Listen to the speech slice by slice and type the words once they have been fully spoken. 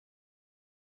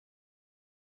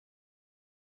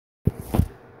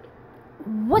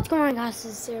What's going on, guys?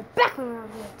 This is Sarah back around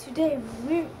here. Today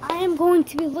I am going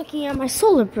to be looking at my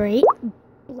solar blade.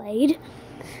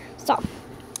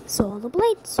 Solar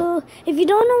blade. So if you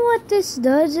don't know what this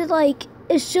does,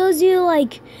 it shows you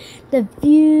the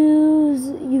views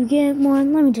you get more.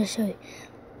 Let me just show you.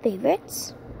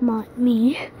 Favorites,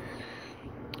 me,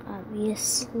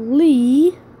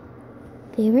 obviously.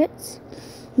 Favorites,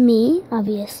 me,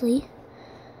 obviously.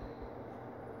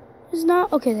 It's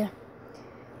not okay there.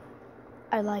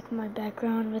 I like my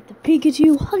background with the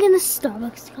Pikachu hugging the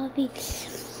Starbucks coffee.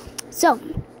 So,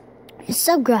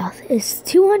 sub growth is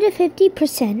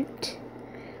 250%.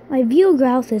 My view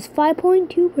growth is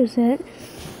 5.2%.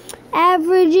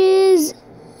 Averages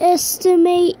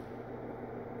estimate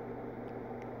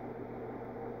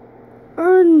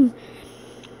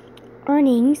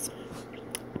earnings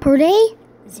per day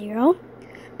 0,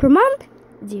 per month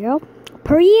 0,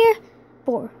 per year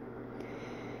 4.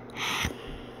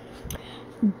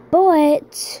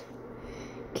 But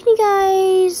can you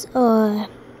guys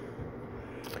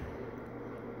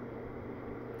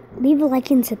leave a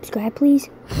like and subscribe, please?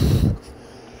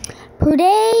 Per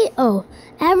day,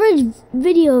 average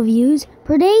video views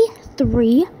per day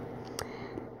 3.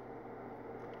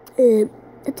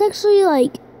 It's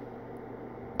actually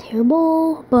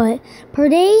terrible, but per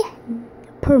day,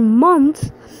 per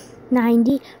month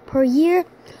 90, per year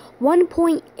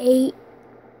 1.8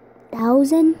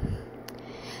 thousand.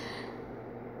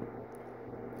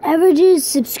 Averages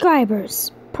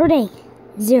subscribers per day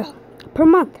 0, per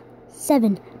month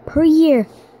 7, per year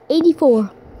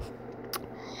 84.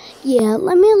 Yeah,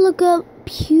 let me look up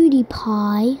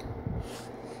PewDiePie.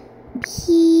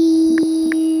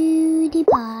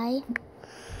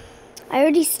 I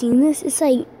already seen this. It's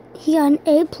he got an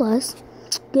A+.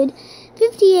 Good.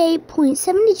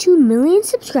 58.72 million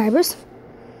subscribers.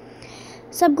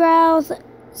 Sub growth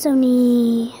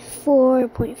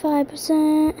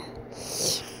 74.5%.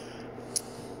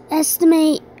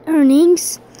 Estimate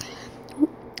earnings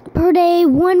per day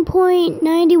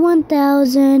 $1.91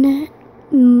 thousand.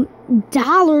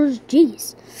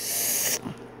 Jeez.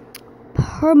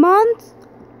 Per month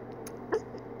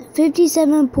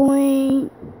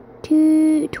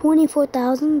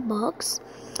 57.24,000 bucks.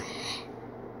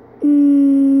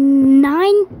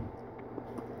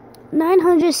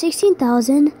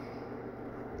 916,000.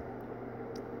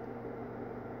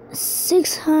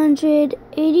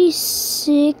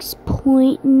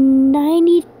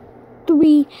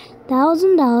 686.93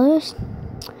 thousand dollars.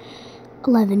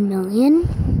 11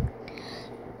 million.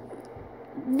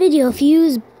 Video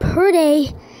views per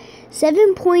day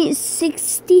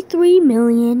 7.63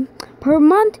 million. Per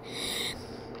month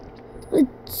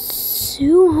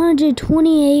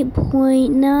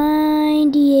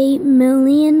 228.98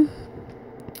 million.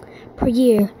 Per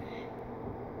year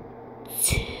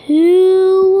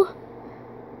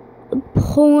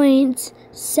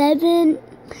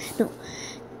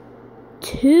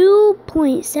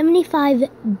 2.75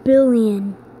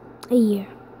 billion a year.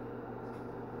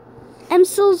 M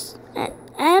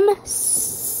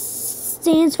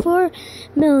stands for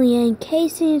million, K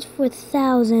stands for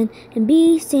thousand, and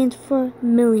B stands for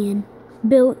million.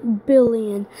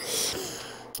 Billion.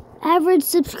 Average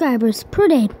subscribers per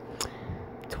day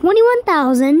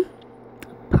 21,000.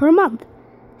 Per month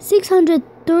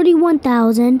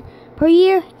 631,000. Per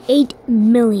year 8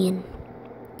 million.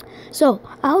 So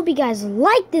I hope you guys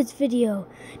like this video.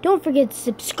 Don't forget to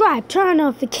subscribe, turn on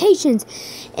notifications,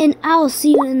 and I'll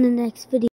see you in the next video.